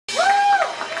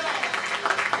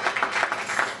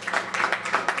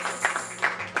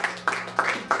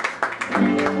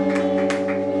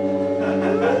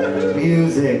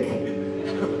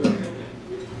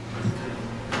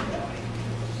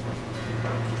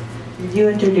Could you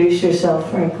introduce yourself,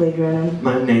 Frankly Drennan?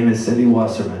 My name is Cindy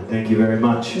Wasserman. Thank you very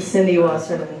much. Cindy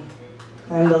Wasserman.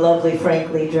 I'm the lovely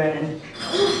Frankly Drennan.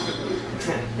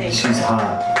 She's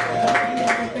hot.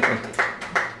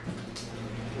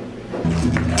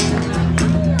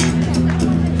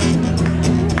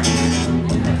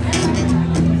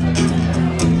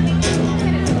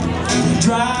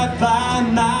 Drive by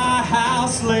my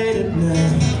house late at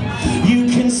night. You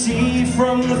can see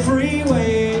from the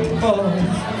freeway above.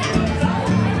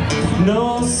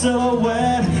 No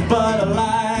silhouette, but a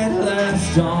light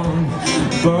left on,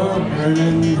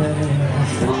 burning there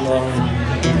for love.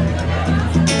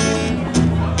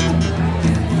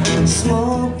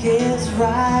 Smoke is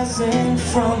rising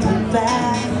from the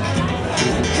back,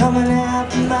 coming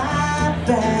out my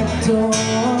back door.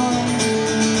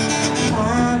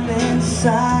 I'm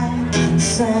inside,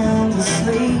 sound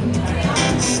asleep,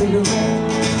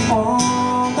 cigarette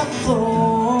on the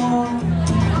floor,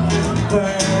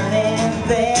 burning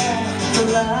there for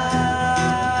love.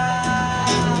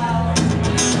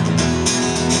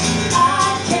 I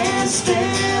can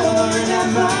still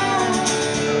remember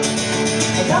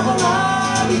a couple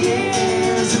of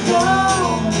years ago,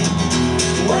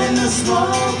 when the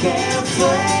smoke and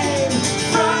flame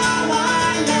from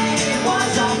our name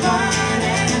was a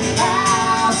burning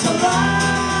house of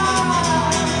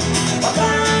love, a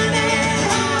burning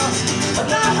house of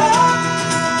love,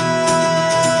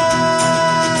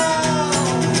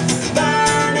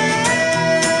 burning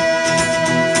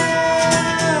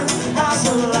house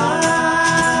of love,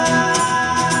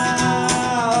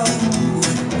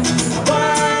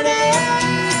 burning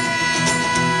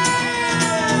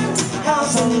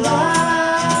house of love.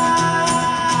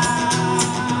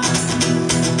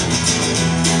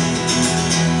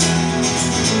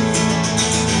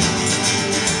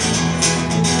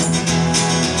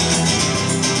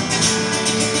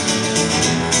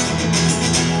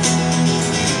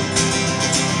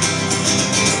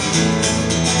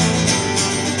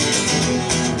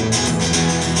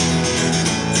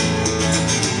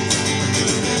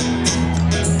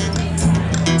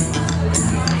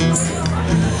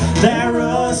 That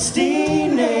rusty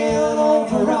nail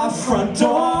over our front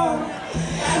door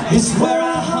is where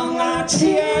I hung our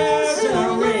tears in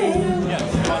a ring.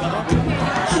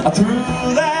 I threw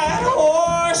that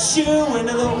horseshoe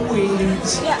into the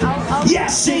weeds. Yeah,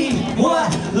 see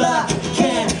what luck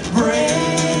can bring.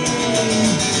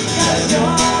 'Cause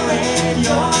you're in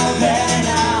your bed and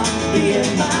I'll be in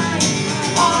mine,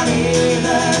 on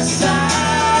either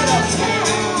side of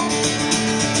town.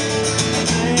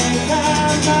 Think I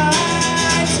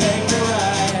might take a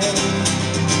ride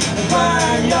and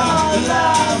burn your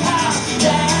love house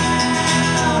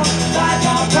down, like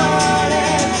a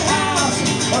burning house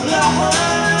of love,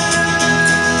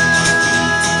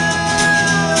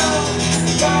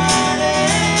 burning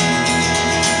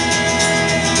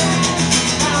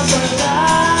house of love,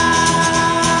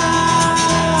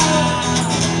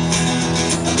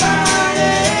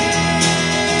 burning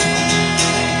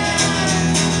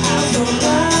house of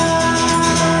love.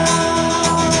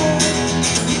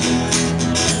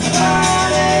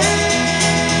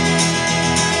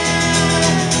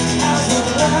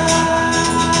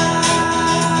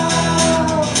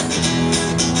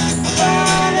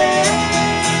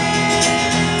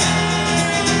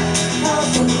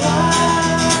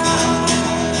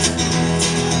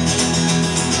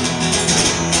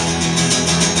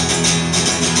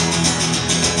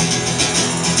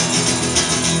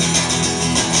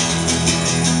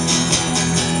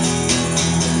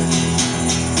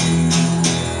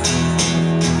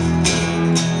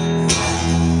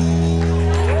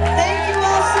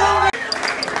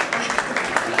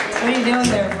 What are you doing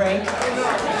there, Frank?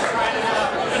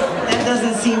 That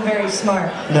doesn't seem very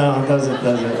smart. No, it doesn't,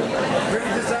 does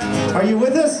it? Are you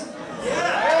with us?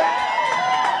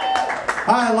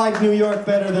 I like New York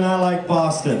better than I like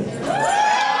Boston.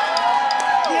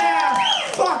 Yeah!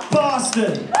 Fuck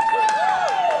Boston!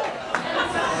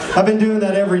 I've been doing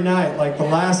that every night. Like the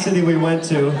last city we went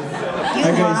to,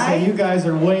 I gotta say, you guys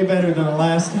are way better than the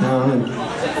last town. And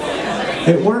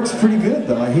it works pretty good,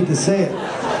 though. I hate to say it.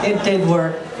 It did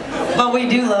work. But we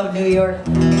do love New York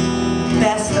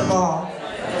best of all.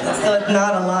 So it's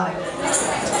not a lie.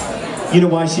 You know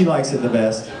why she likes it the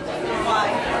best?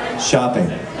 Why? Shopping.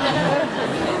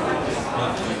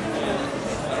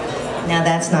 Now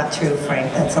that's not true,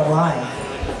 Frank. That's a lie.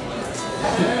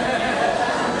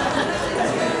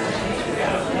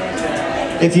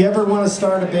 If you ever want to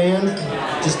start a band,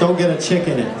 just don't get a chick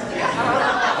in it.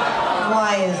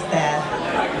 Why is that?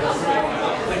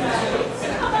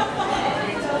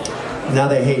 Now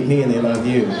they hate me and they love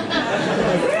you.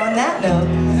 Well, that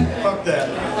note. Fuck that.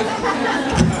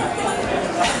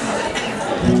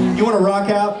 You want to rock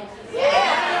out?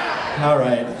 Yeah! All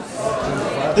right.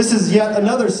 This is yet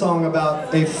another song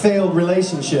about a failed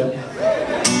relationship.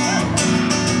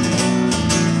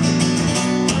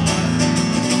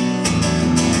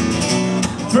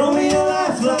 Throw me a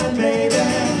lifeline, baby,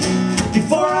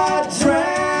 before I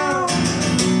drown.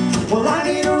 Well, I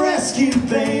need a rescue,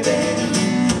 baby,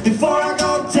 before I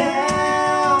go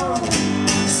down.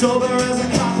 Sober as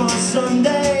a cop on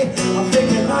Sunday, I'm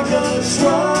thinking like a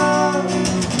drunk,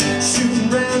 shooting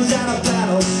rounds at a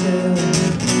battleship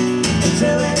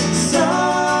until it's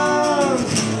sunk.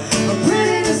 A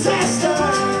pretty disaster,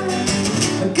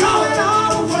 going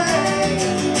all the way.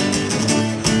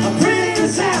 A pretty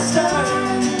disaster,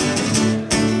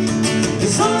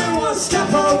 it's only one step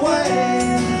away.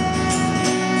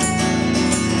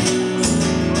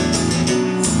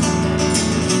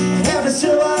 Every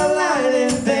silver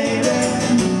lining, baby,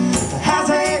 has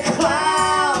a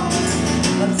cloud.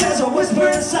 There's a whisper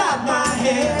inside my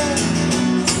head,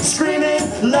 screaming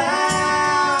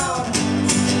loud.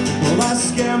 Well, I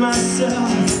scare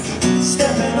myself,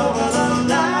 stepping over the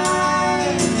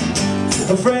line.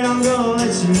 Afraid I'm gonna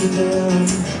let you down.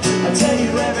 I tell you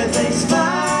everything's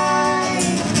fine.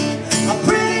 A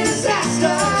pretty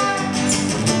disaster,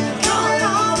 going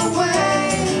all the way.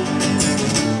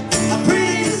 A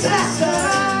pretty disaster,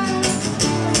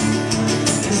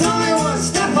 there's only one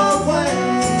step away.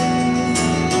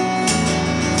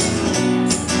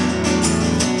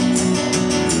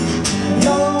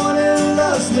 You're the one who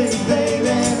loves me,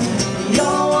 baby. You're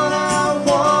the one I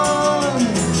want.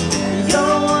 You're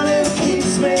the one who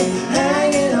keeps me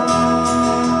hanging on.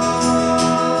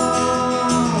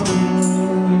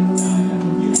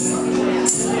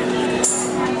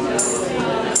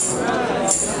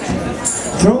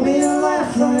 Throw me a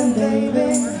lifeline,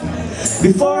 baby,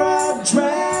 before I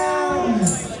drown.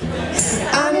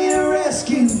 I need a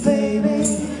rescue, baby,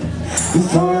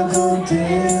 before I go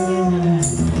down.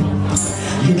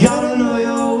 You gotta know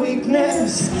your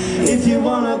weakness if you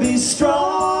wanna be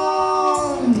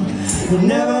strong. You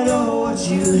never know what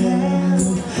you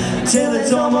have till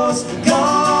it's almost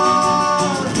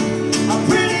gone. A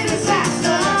pretty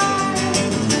disaster,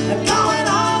 going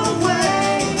all the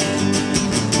way.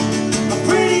 A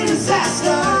pretty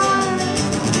disaster,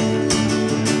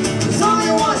 there's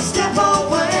only one step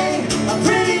away. A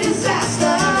pretty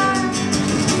disaster,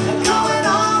 going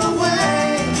all the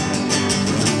way.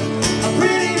 A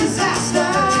pretty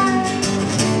disaster,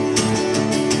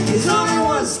 there's only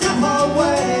one step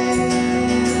away.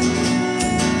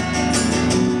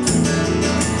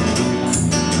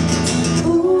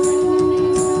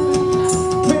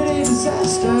 Ooh, pretty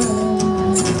disaster,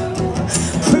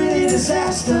 pretty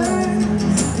disaster.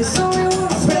 It's only one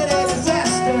pretty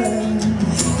disaster.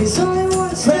 It's only one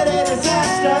pretty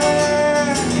disaster.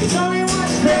 It's only one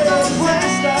pretty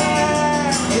disaster.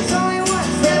 It's only one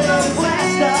pretty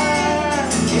disaster.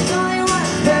 It's only one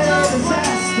pretty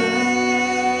disaster.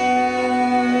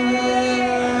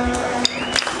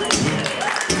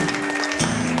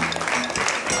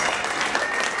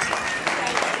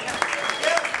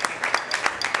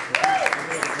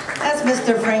 That's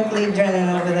Mr. Frank Lee Drennan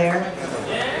over there.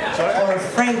 Or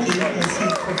Frankie, as he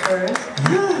prefers.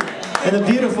 And the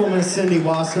beautiful Miss Cindy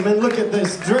Wasserman. Look at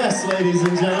this dress, ladies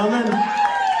and gentlemen.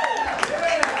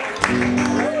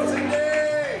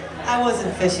 I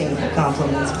wasn't fishing for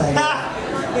compliments, but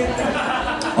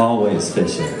Always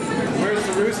fishing. Where's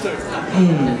the rooster?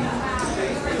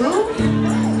 who?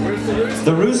 Where's the rooster?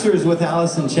 The Roosters with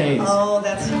Alice in Chains. Oh,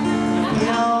 that's,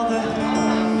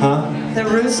 Huh? the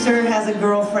rooster has a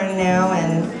girlfriend now,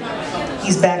 and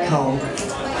he's back home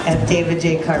at David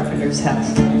J. Carpenter's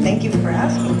house. Thank you for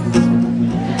asking.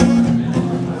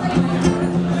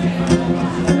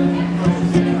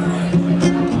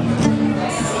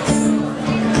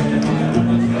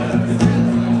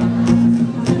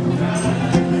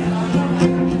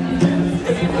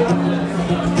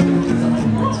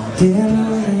 Been a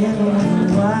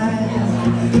little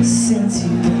while since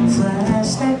you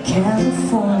flashed that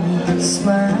California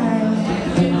smile.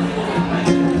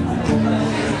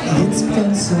 It's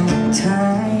been some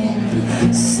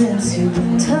time since you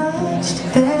touched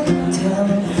that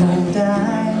telephone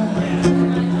dial.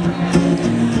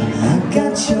 I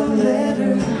got your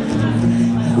letter,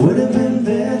 it would have been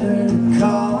better to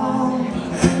call,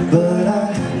 but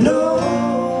I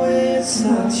know it's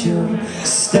not your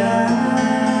style.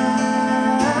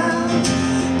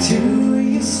 Do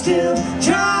you still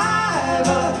drive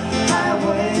a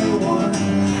Highway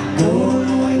 1,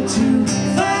 going way too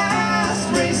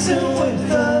fast, racing with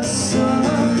the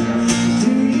sun?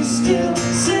 Do you still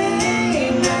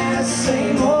sing that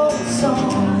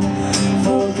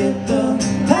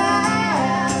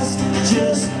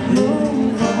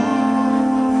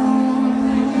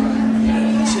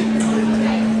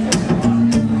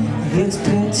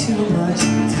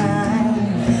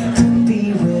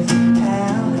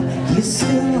you're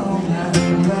still on my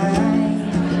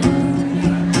mind.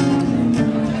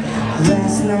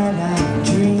 Last night I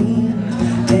dreamed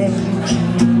that you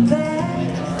came back.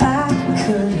 I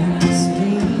couldn't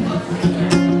speak.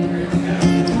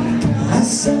 I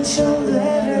sent your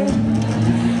letter.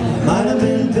 Might have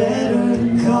been better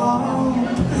to call,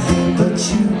 but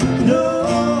you know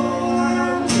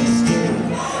I'm just a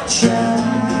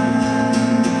child.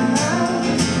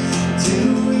 Do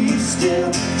we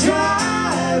still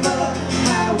drive up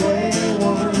Highway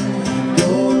 1,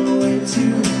 going way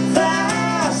too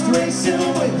fast, racing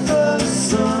with the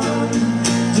sun?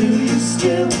 Do you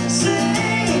still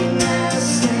sing that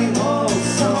same old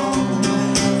song?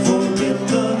 Forget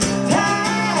the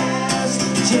past,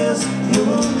 just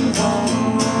move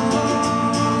on.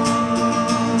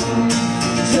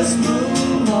 Just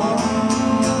move on.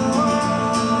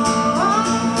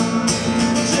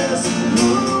 Just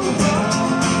move on.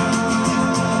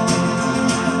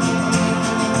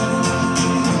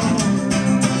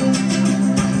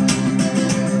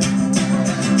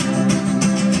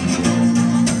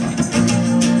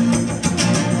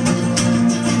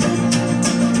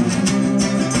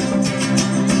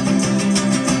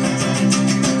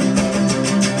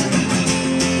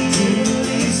 Do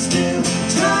we still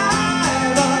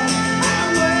drive up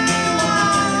Highway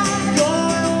 1,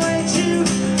 going way too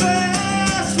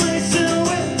fast, racing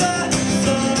with the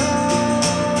sun?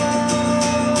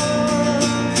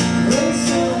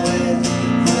 Racing with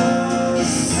the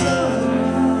sun.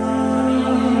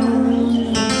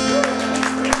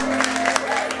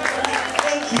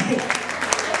 Thank you.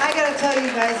 I gotta tell you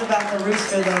guys about the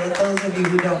rooster, though, that those of you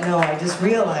who don't know, I just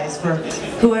realized, for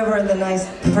whoever the nice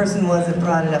person was that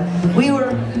brought it up. We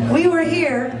were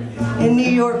here in New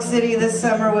York City this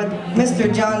summer with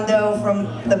Mr. John Doe from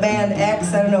the band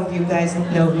X. I don't know if you guys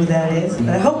know who that is, but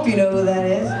I hope you know who that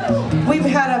is. We've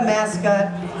had a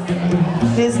mascot.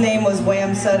 His name was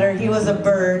Wham Sutter. He was a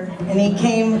bird, and he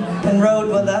came and rode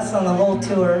with us on the whole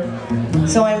tour.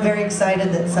 So I'm very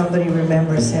excited that somebody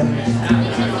remembers him.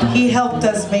 He helped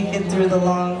us make it through the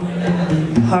long,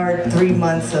 hard 3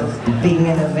 months of being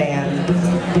in a van.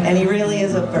 And he really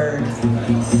is a bird.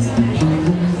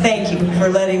 Thank you for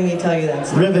letting me tell you that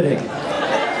story. Riveting.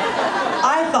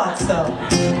 I thought so.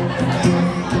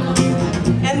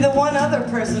 And the one other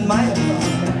person might have thought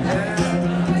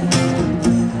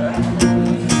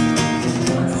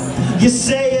You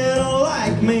say you don't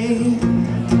like me,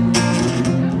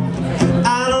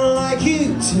 I don't like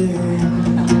you too.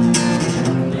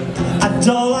 I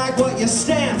don't like what you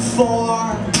stand for,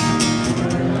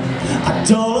 I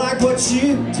don't like what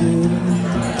you do.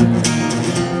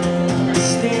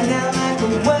 Stand out like a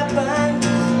weapon,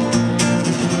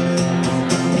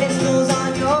 pistols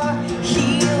on your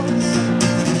heels.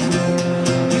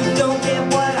 You don't get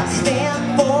what I stand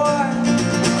for,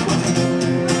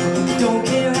 don't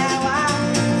care how I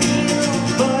feel,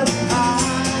 but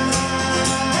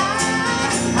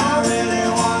I really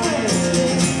wanted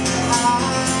it.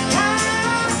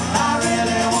 I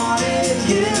really wanted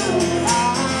you.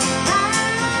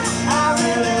 I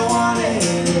really wanted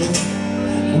it.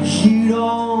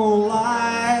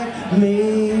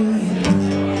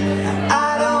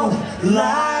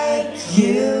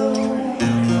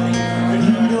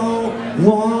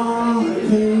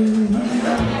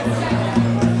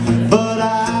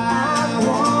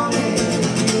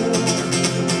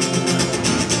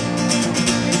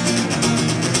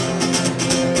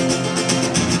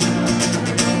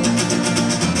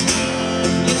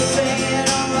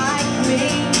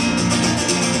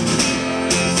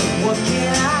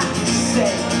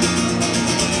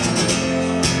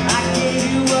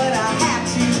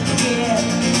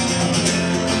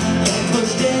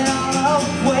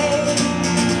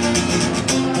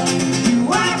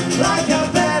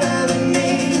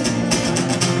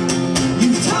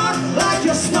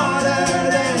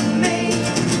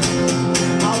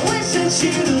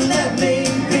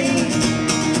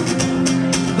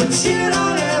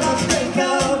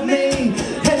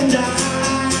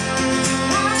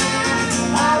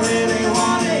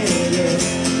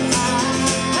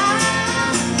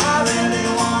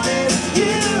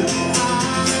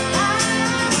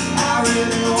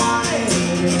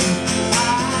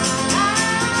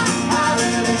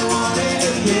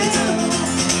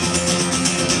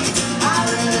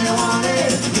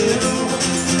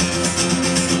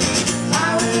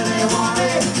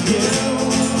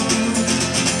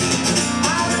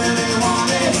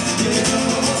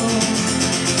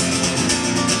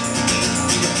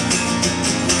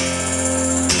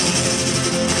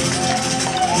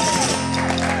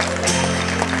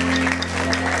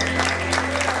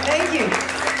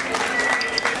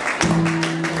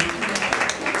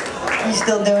 You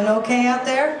still doing okay out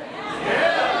there?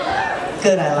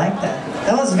 Good, I like that.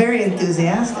 That was very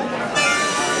enthusiastic.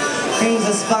 Brings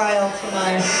a smile to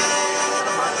my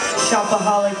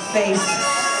shopaholic face.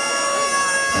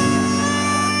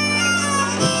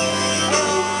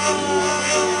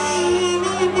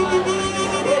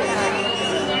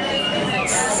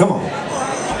 Come on.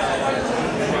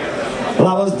 Well,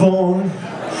 I was born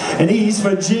in East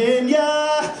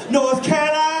Virginia, North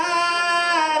Carolina.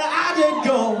 I did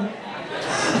go.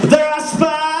 There I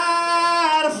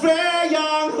spied a fair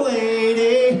young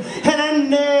lady, and her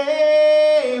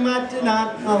name I did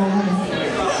not know.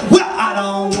 Well, I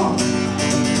don't want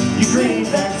your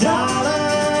greenback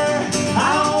dollar. I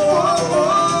don't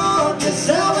want your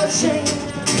silver chain.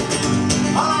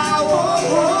 I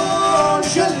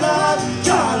want your love,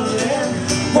 darling.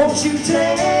 Won't you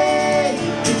take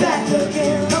me back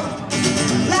again?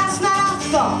 Last night I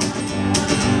thought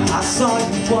I saw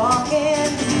you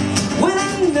walking with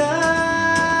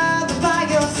another by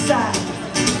your side,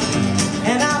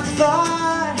 and I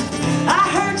thought I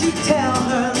heard you tell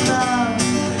her love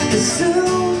that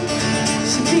soon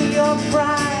she'll be your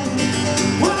bride.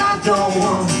 Well, I don't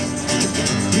want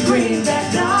your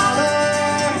greenback dollar.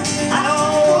 I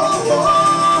don't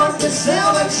want the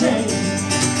silver chain.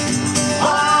 All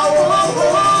I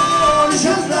want is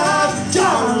your love,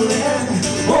 darling.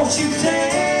 Won't you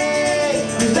take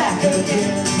me back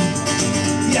again?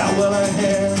 Yeah, well, her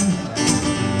hair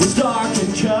was dark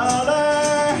in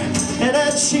color, and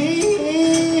her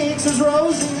cheeks was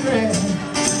rosy red,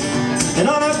 and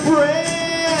on her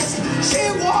breast she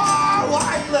wore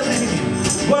white lily.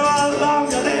 Well, I long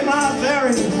to lay my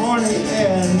very horny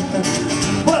head.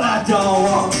 Well, I don't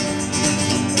want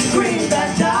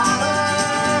greenback dollar.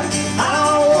 I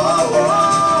don't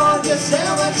want your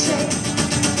silver chain.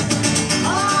 I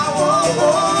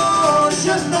want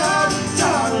your love,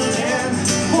 darling.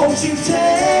 Won't you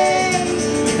take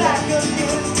me back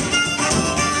again?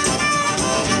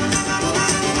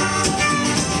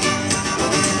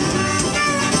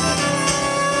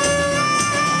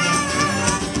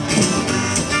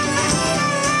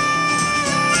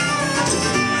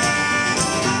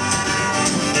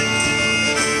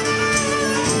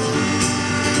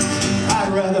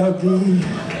 I'd rather be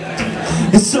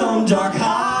in some dark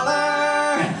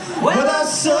holler where the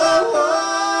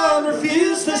sun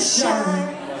refused to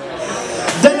shine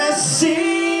than to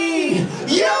see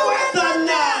you with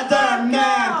another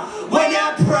man when you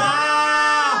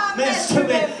promised to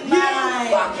be mine.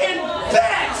 You fucking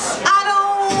bitch! I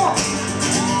don't want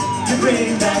to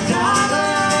bring back dollar.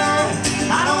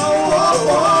 I don't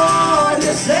want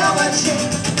your silver chain.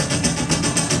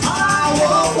 I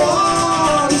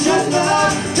want your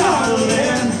love,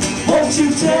 darling. Won't you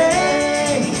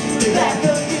take me back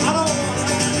again?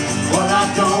 I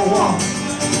don't want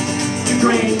your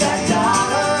greenback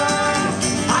dollar.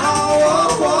 I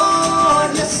don't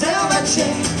want your silver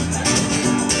chain.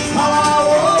 All I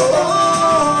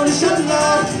want is your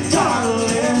love,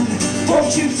 darling.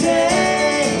 Won't you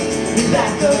take me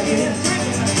back again?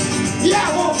 Yeah,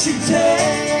 won't you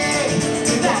take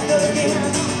me back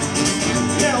again?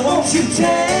 Yeah, won't you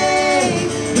take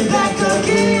me back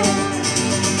again?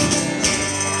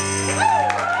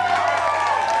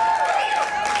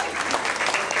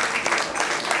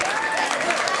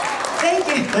 Thank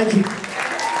you. Thank you.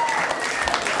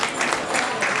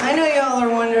 I know y'all are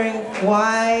wondering,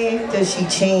 why does she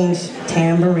change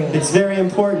tambourine? It's very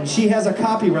important. She has a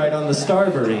copyright on the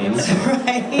Starburines,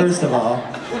 Right? first of all.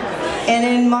 And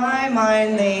in my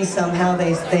mind, they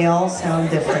all sound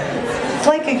different. It's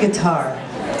like a guitar.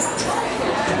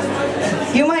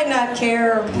 You might not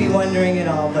care or be wondering at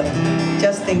all, but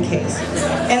just in case.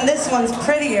 And this one's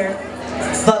prettier,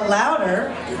 but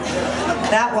louder.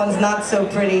 That one's not so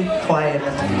pretty,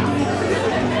 quieter.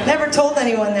 Never told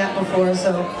anyone that before,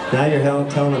 so... Now you're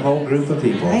telling a whole group of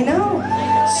people. I know.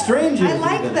 Strangers. I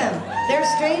like even. them. They're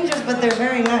strangers, but they're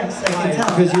very nice, I can tell.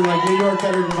 Because you like New York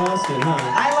better than Boston, huh?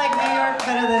 I like New York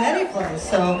better than any place,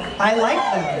 so I like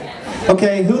them.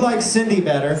 Okay, who likes Cindy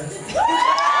better?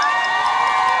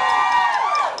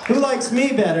 Who likes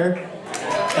me better?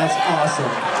 That's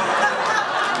awesome.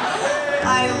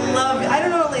 I love you. I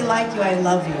don't only like you, I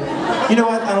love you. You know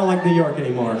what? I don't like New York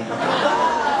anymore.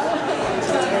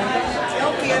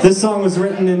 This song was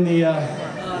written in the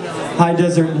high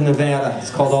desert in Nevada.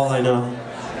 It's called All I Know.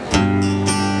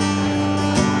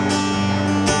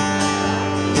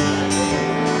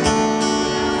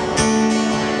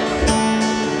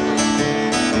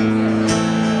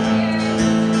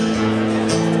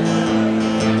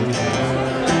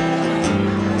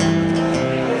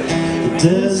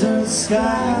 Desert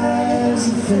skies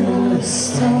are filled with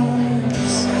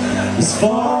stars as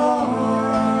far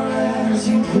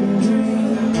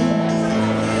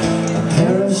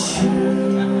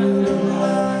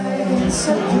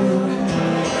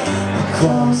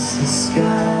across the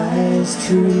sky's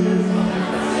true.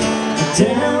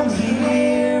 Down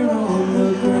here on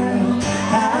the ground,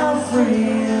 how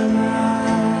free am I?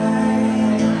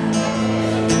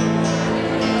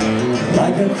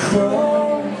 Like a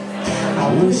crow,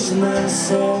 I wish my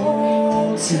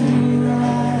soul to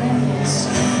rise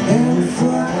and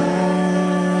fly.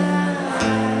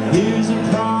 Here's a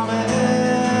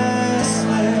promise,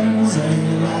 there's a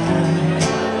lie.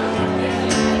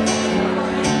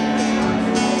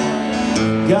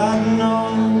 God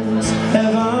knows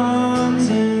heaven's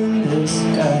in the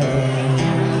sky.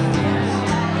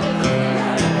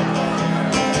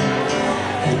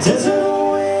 The desert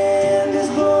wind is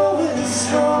blowing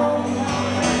strong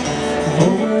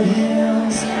over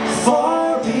hills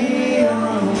far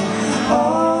beyond.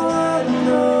 All I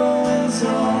know is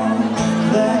all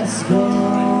that's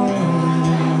gone.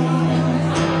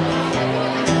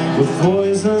 With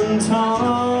poison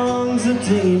tongues the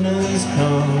demons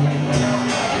come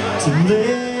to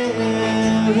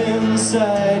live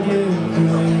inside your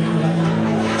brain.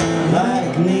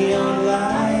 Like neon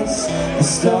lights, the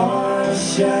stars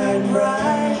shine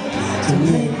bright to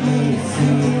make me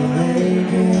feel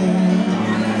again.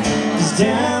 'Cause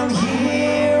down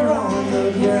here on the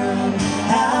ground,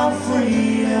 how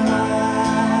free am I?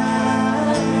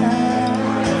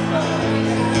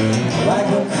 Like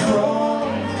a crow,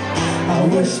 I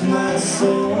wish my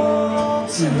soul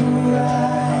to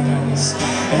rise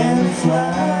and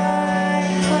fly.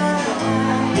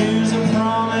 Here's a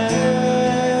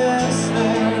promise,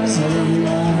 there's a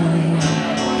lie.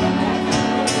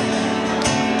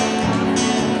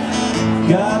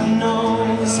 God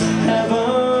knows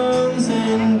heaven's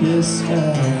in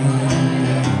disguise.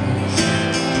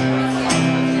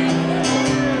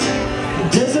 The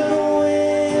desert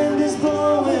wind is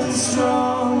blowing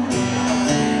strong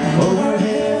over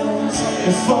hills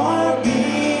and far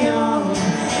beyond.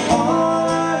 All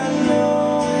I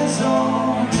know is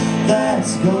all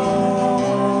that's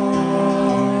gone.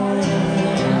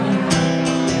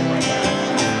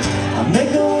 I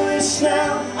make a wish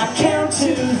now, I count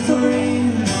to 3.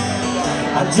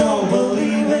 I don't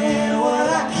believe in what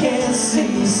I can't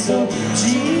see, so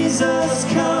Jesus,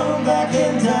 come back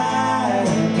and die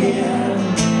again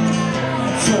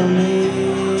for me.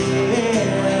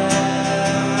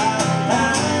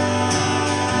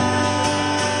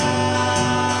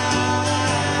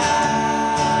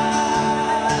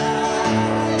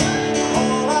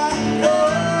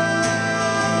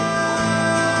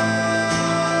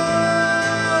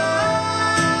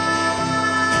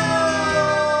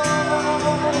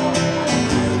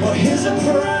 Here's a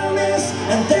promise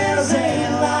and there's a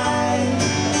lie.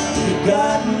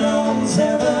 God knows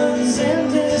heaven's in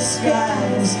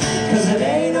disguise. 'Cause it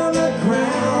ain't on the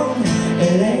ground,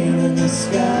 it ain't in the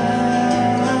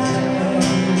sky.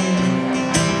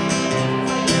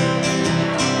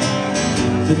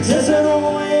 The desert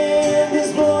wind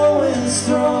is blowing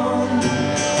strong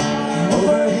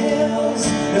over hills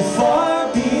and far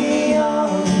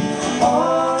beyond.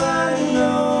 All I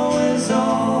know is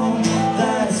all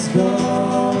that's gone.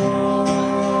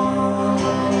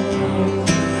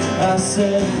 I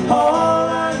said, all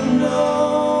I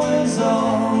know is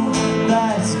all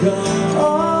that's gone.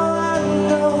 All I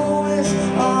know is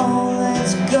all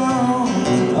that's gone.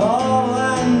 All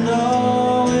I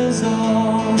know is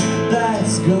all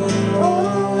that's gone.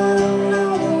 All I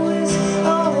know is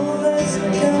all that's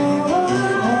gone. All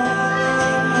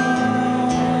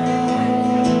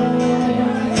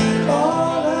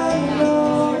I know, all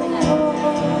I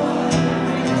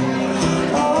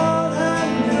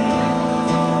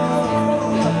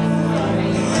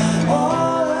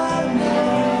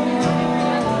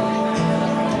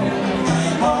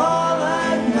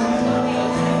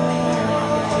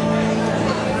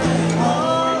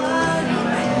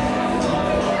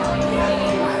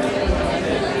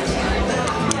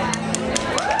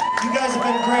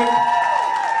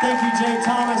Thank you, Jay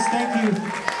Thomas. Thank you,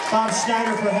 Bob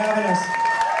Schneider, for having us.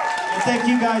 And thank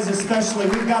you guys especially.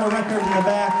 We've got a record in the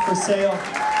back for sale.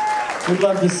 We'd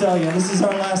love to sell you. This is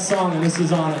our last song, and this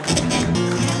is on it.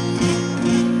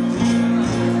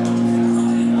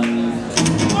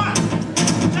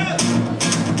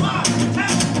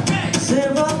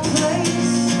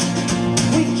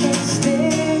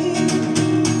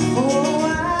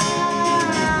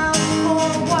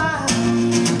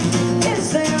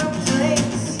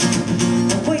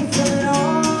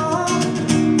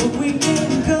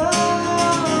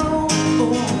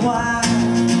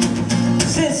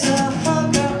 It's a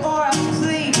hunger or a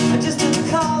plea, just a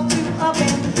call to up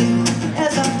and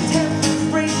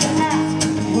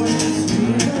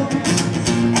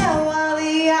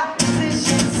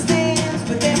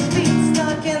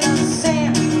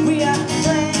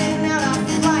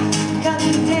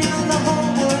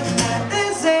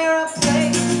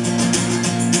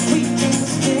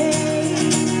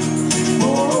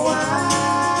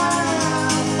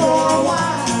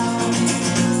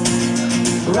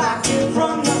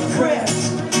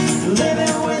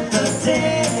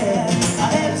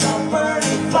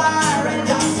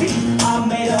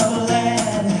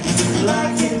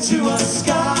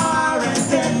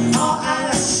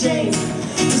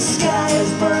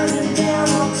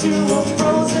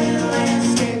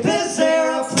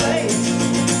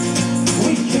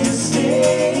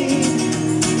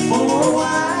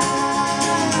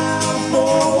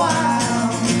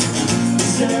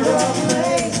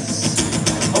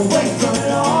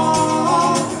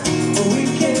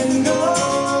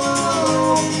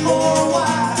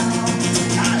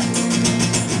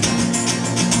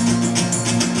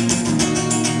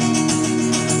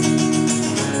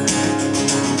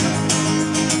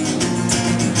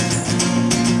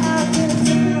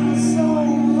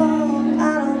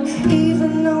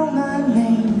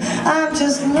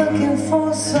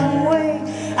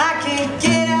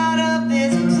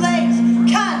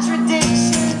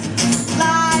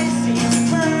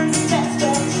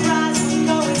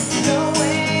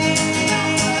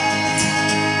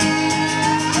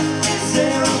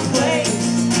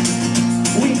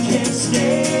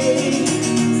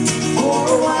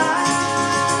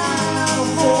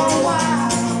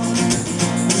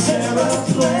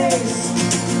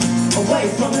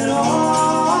away from it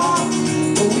all,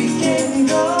 but we can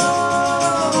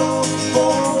go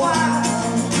for a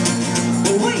while.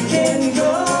 We can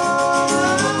go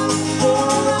for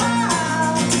a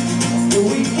while.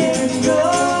 We can go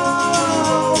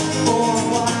for a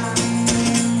while.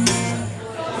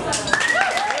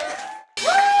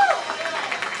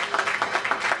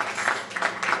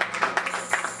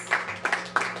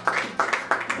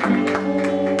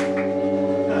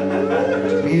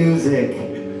 Music.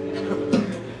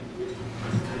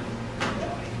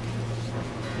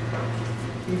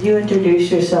 Did you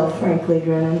introduce yourself, frankly,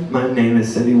 Drennan? My name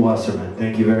is Cindy Wasserman.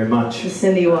 Thank you very much.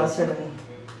 Cindy Wasserman.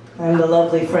 I'm the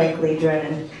lovely Frankly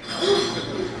Drennan.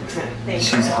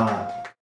 She's hot.